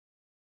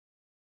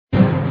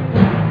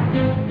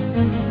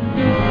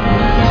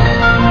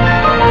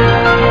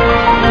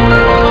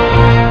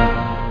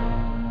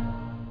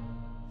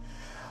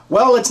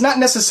Well, it's not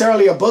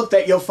necessarily a book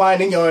that you'll find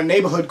in your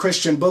neighborhood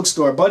Christian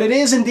bookstore, but it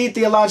is indeed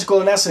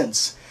theological in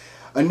essence.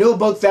 A new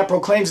book that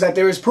proclaims that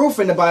there is proof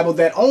in the Bible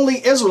that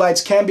only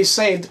Israelites can be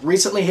saved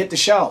recently hit the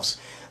shelves.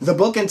 The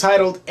book,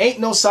 entitled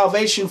Ain't No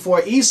Salvation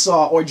for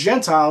Esau or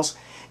Gentiles,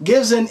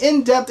 gives an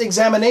in-depth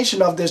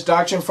examination of this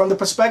doctrine from the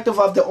perspective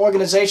of the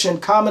organization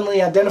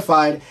commonly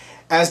identified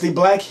as the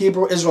Black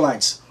Hebrew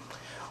Israelites.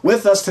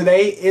 With us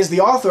today is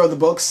the author of the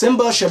book,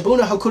 Simba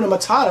Shabuna Hakuna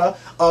Matata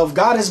of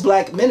God is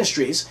Black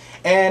Ministries,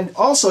 and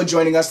also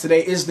joining us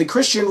today is the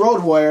Christian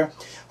road warrior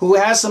who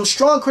has some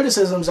strong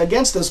criticisms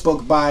against this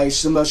book by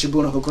Simba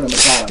Shabuna Hakuna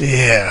Matata.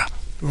 Yeah,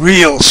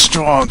 real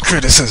strong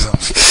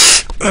criticisms.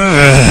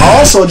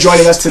 Also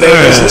joining us today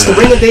is Mr.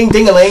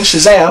 Ring-a-ding-ding-a-ling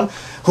Shazam,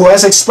 who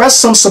has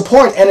expressed some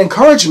support and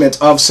encouragement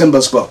of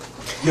Simba's book.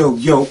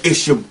 Yo,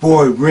 it's your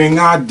boy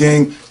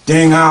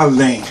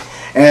Ring-a-ding-ding-a-ling.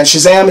 And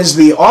Shazam is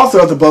the author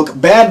of the book,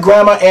 Bad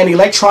Grammar and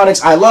Electronics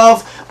I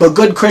Love, but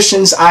Good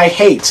Christians I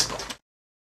Hate.